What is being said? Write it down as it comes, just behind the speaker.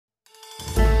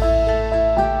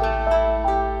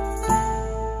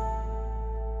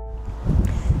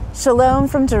Shalom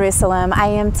from Jerusalem. I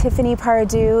am Tiffany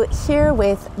Pardue here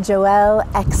with Joelle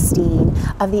Eckstein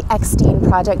of the Eckstein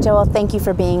Project. Joelle, thank you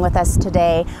for being with us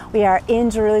today. We are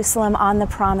in Jerusalem on the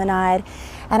promenade,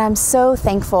 and I'm so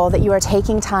thankful that you are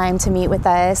taking time to meet with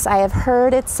us. I have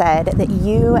heard it said that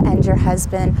you and your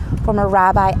husband, former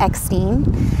Rabbi Eckstein,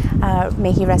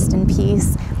 may he rest in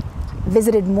peace,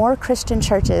 visited more Christian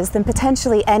churches than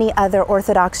potentially any other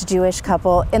Orthodox Jewish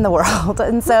couple in the world.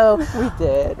 And so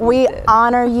we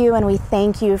honor you and we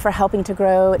thank you for helping to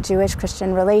grow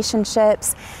Jewish-Christian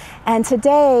relationships. And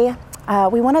today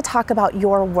we want to talk about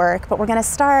your work, but we're going to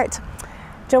start.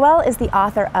 Joelle is the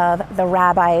author of The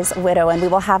Rabbi's Widow, and we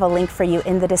will have a link for you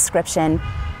in the description.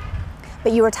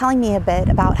 But you were telling me a bit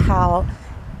about how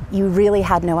you really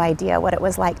had no idea what it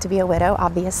was like to be a widow,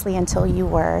 obviously, until you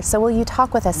were. So will you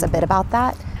talk with us a bit about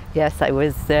that? Yes, I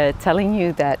was telling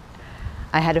you that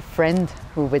I had a friend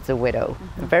who was a widow,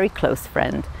 a very close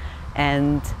friend.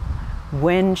 And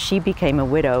when she became a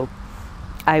widow,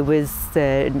 I was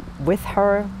with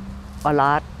her a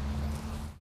lot,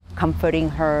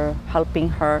 comforting her, helping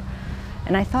her.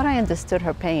 And I thought I understood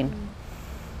her pain.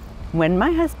 When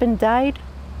my husband died,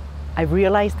 I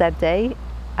realized that day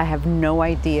I have no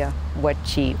idea what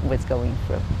she was going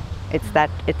through. It's that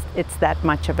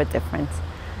much of a difference.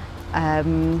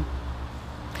 I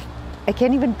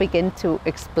can't even begin to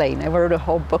explain. I wrote a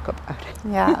whole book about it.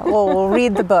 Yeah, well, we'll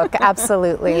read the book.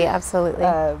 Absolutely, absolutely.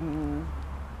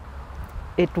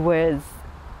 It was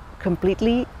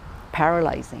completely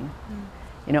paralyzing.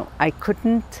 You know, I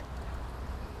couldn't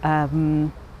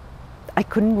read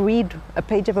a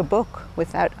page of a book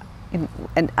without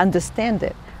and understand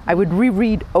it. I would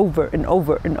reread over and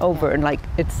over and over, and like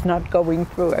it's not going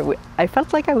through. I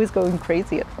felt like I was going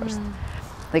crazy at first.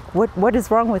 Like, what is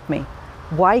wrong with me?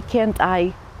 Why can't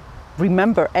I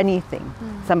remember anything?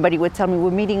 Somebody would tell me,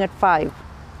 we're meeting at 5.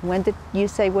 When did you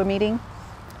say we're meeting?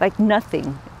 Like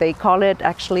nothing. They call it,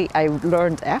 actually, I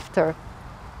learned after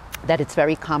that it's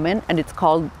very common, and it's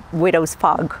called widow's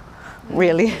fog,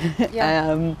 really.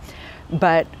 Yeah.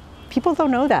 But people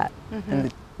don't know that.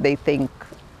 And they think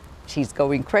she's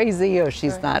going crazy or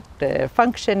she's not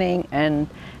functioning. And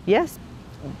yes,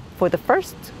 for the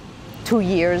first 2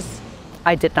 years,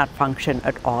 I did not function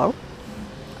at all.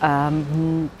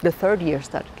 The third year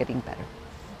started getting better.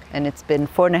 And it's been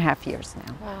 4.5 years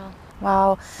now. Wow.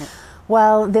 Wow. Yeah.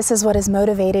 Well, this is what has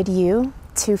motivated you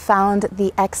to found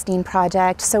the Eckstein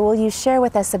Project. So will you share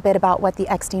with us a bit about what the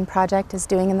Eckstein Project is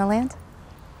doing in the land?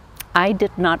 I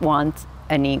did not want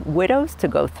any widows to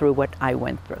go through what I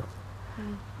went through.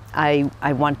 I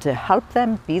want to help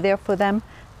them, be there for them,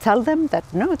 tell them that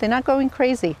no, they're not going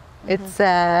crazy. It's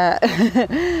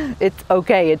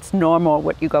okay, it's normal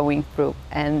what you're going through.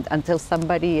 And until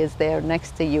somebody is there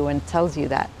next to you and tells you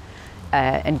that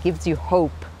and gives you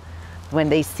hope, when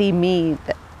they see me,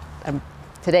 that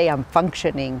today I'm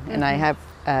functioning and I have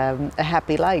a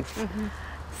happy life.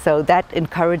 So that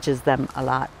encourages them a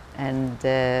lot and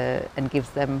gives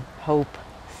them hope.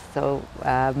 So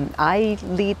I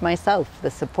lead myself, the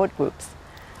support groups,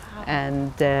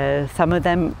 and some of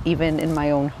them even in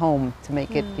my own home to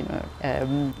make it, you know,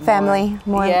 family,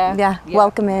 more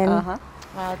welcoming.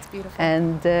 Wow, it's beautiful.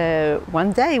 And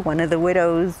one day, one of the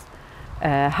widows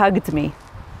hugged me,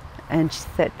 and she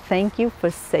said, "Thank you for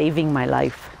saving my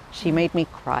life." She made me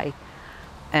cry,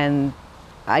 and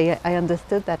I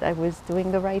understood that I was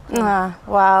doing the right thing. Wow,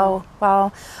 wow.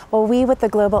 Well, we with the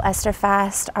Global Esther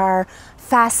Fast are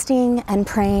fasting and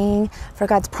praying for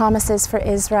God's promises for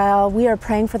Israel. We are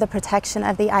praying for the protection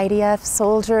of the IDF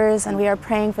soldiers, and we are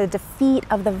praying for the defeat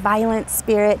of the violent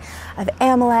spirit of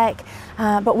Amalek.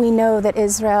 But we know that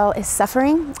Israel is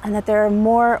suffering and that there are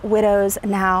more widows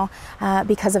now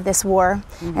because of this war.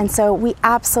 And so we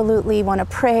absolutely want to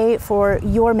pray for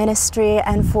your ministry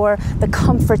and for the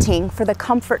comforting, for the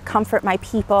comfort my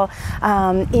people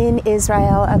in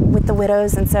Israel with the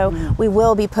widows. And so we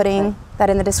will be putting that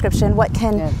in the description. What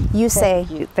can you say?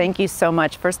 Thank you so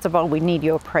much. First of all, we need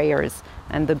your prayers,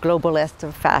 and the Global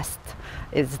Esther Fast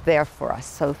is there for us.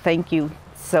 So thank you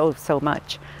so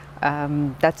much.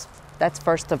 That's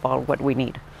first of all what we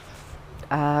need.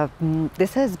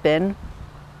 This has been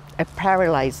a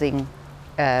paralyzing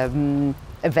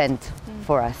event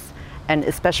for us, and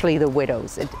especially the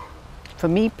widows. For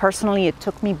me personally, it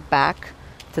took me back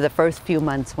to the first few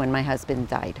months when my husband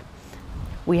died.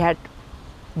 We had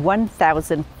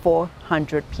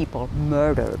 1,400 people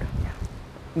murdered,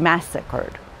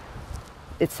 massacred.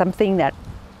 It's something that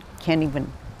can't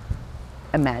even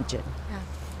imagine.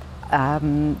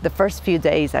 The first few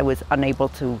days I was unable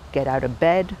to get out of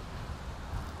bed,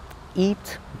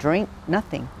 eat, drink,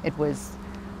 nothing. It was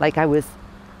like I was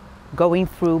going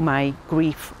through my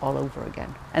grief all over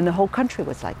again. And the whole country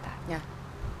was like that. Yeah.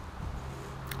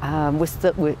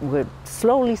 We're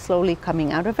slowly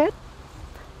coming out of it,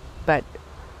 but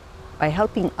by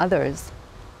helping others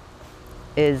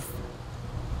is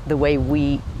the way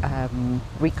we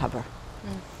recover.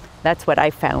 That's what I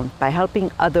found. By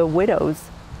helping other widows,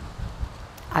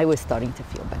 I was starting to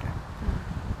feel better.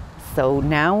 So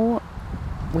now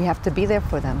we have to be there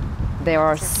for them. There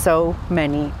are so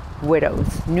many widows,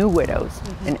 new widows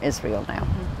in Israel now,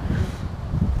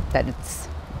 that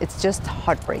it's just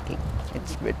heartbreaking.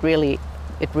 It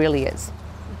really is.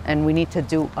 And we need to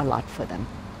do a lot for them.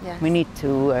 Yes. We need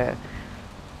to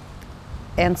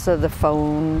answer the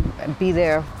phone, be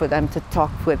there for them, to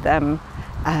talk with them,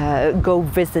 go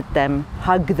visit them,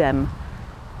 hug them.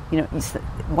 You know,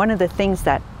 one of the things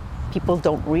that people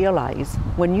don't realize,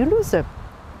 when you lose a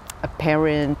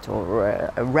parent or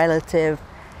a relative,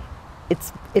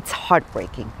 it's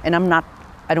heartbreaking. And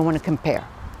I don't want to compare.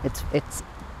 It's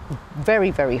very,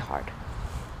 very hard.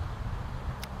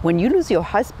 When you lose your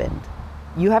husband,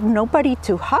 you have nobody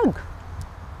to hug,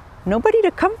 nobody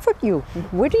to comfort you.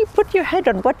 Where do you put your head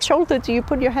on? What shoulder do you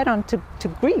put your head on to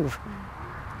grieve?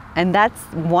 And that's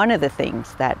one of the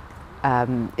things that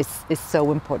is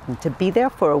so important, to be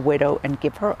there for a widow and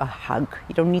give her a hug.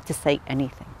 You don't need to say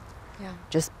anything. Yeah.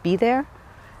 Just be there.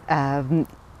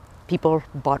 People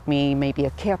bought me maybe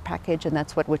a care package, and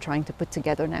that's what we're trying to put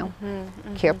together now.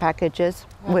 Care packages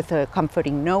with a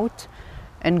comforting note,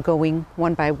 and going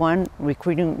one by one,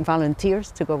 recruiting volunteers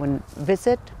to go and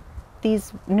visit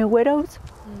these new widows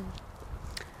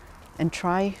and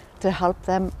try to help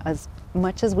them as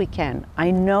much as we can. I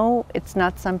know it's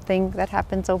not something that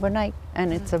happens overnight,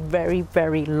 and it's a very,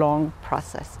 very long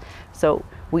process. So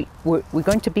we're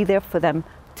going to be there for them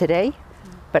today,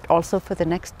 but also for the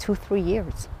next 2-3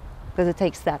 years, because it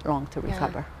takes that long to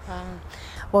recover. Yeah.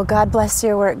 Well, God bless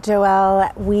your work,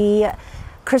 Joelle. We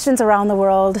Christians around the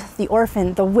world, the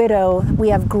orphan, the widow, we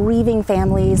have grieving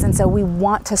families, and so we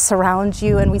want to surround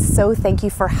you, and we so thank you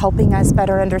for helping us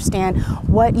better understand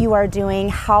what you are doing,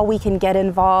 how we can get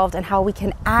involved, and how we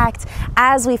can act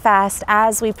as we fast,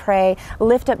 as we pray.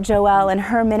 Lift up Joelle and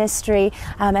her ministry,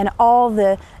 and all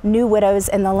the new widows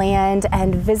in the land,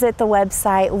 and visit the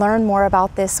website, learn more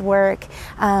about this work.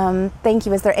 Thank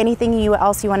you. Is there anything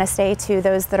else you want to say to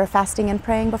those that are fasting and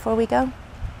praying before we go?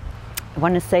 I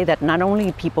want to say that not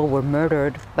only people were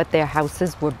murdered, but their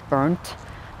houses were burnt.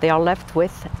 They are left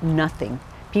with nothing.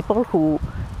 People who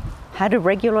had a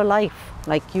regular life,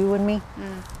 like you and me,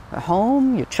 a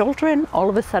home, your children, all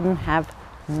of a sudden have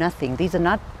nothing. These are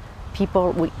not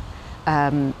people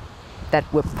that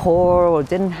were poor or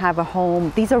didn't have a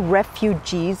home. These are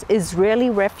refugees, Israeli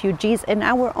refugees in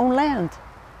our own land.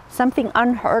 Something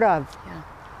unheard of. Yeah.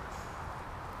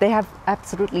 They have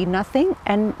absolutely nothing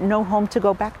and no home to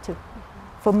go back to.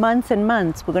 For months and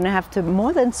months, we're going to have to,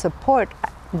 more than support,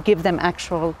 give them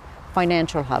actual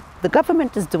financial help. The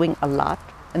government is doing a lot,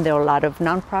 and there are a lot of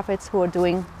nonprofits who are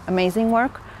doing amazing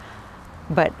work,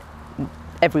 but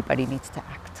everybody needs to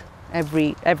act.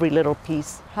 Every little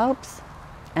piece helps,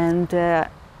 and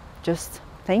just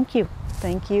thank you.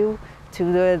 Thank you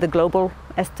to the Global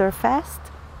Esther Fast,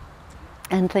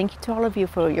 and thank you to all of you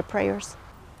for your prayers.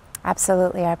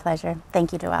 Absolutely, our pleasure.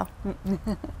 Thank you, Joelle. Thank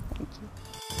you.